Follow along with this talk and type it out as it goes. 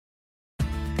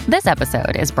This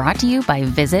episode is brought to you by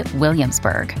Visit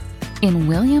Williamsburg. In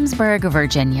Williamsburg,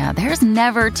 Virginia, there's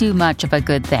never too much of a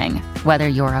good thing. Whether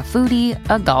you're a foodie,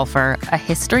 a golfer, a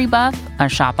history buff, a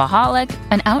shopaholic,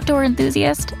 an outdoor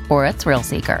enthusiast, or a thrill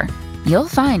seeker, you'll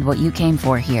find what you came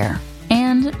for here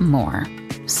and more.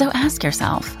 So ask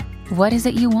yourself, what is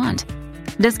it you want?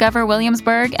 Discover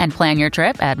Williamsburg and plan your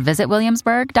trip at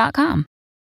visitwilliamsburg.com.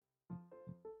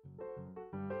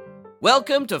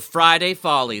 Welcome to Friday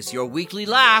Follies, your weekly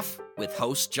laugh with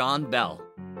host John Bell.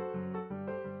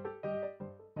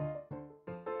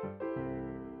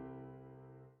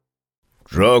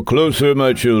 Draw closer,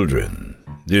 my children.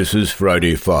 This is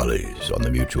Friday Follies on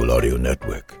the Mutual Audio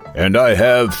Network. And I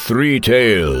have 3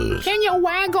 tales. Can you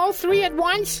wag all 3 at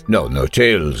once? No,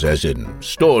 tales as in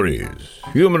stories.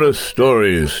 Humorous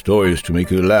stories. Stories to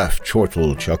make you laugh,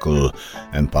 chortle, chuckle,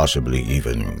 and possibly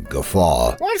even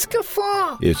guffaw. What's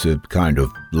guffaw? It's a kind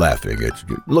of laughing.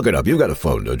 Look it up. You've got a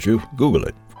phone, don't you? Google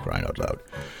it. Crying out loud.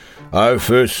 Our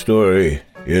first story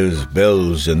is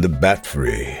Bells in the Bat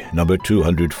Free, number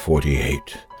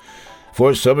 248.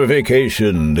 For summer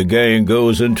vacation, the gang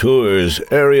goes and tours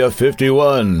Area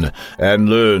 51 and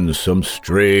learns some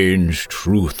strange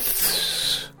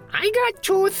truths. I got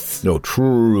truths. No,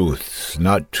 truths,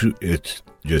 it's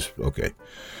just, okay.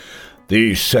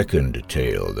 The second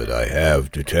tale that I have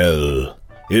to tell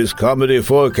is Comedy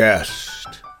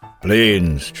Forecast.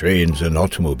 Planes, trains, and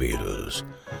automobiles.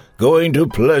 Going to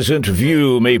Pleasant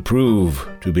View may prove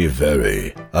to be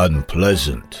very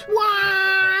unpleasant.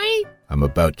 Why? I'm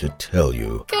about to tell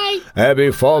you. Okay. Abby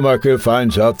Fallmarker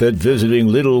finds out that visiting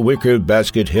Little Wicker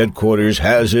Basket headquarters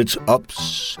has its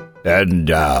ups and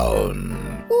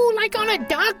downs. Ooh, like on a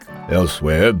duck?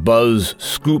 Elsewhere, Buzz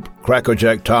Scoop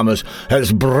Crackerjack Thomas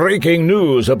has breaking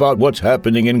news about what's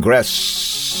happening in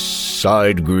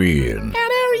Grass-Side Green.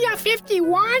 At Area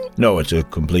 51? No, it's a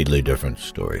completely different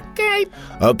story. Okay.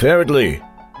 Apparently,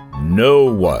 no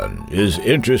one is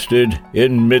interested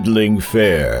in middling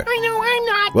fare. I know I'm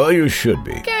not. Well, you should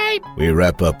be. Okay. We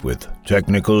wrap up with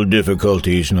technical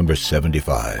difficulties number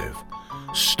 75.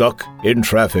 Stuck in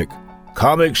traffic,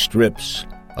 comic strips,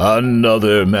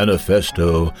 another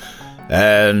manifesto,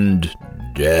 and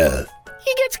death.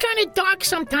 He gets kind of dark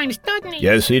sometimes, doesn't he?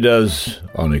 Yes, he does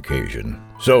on occasion.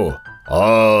 So,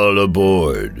 all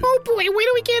aboard. Oh boy, where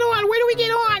do we get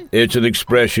on? It's an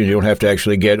expression. You don't have to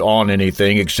actually get on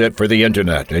anything except for the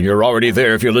internet, and you're already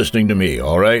there if you're listening to me,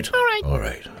 all right? All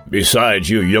right. Besides,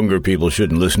 you younger people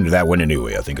shouldn't listen to that one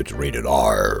anyway. I think it's rated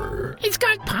R. It's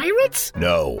got pirates?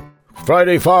 No.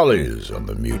 Friday Follies on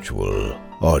the Mutual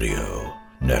Audio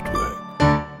Network.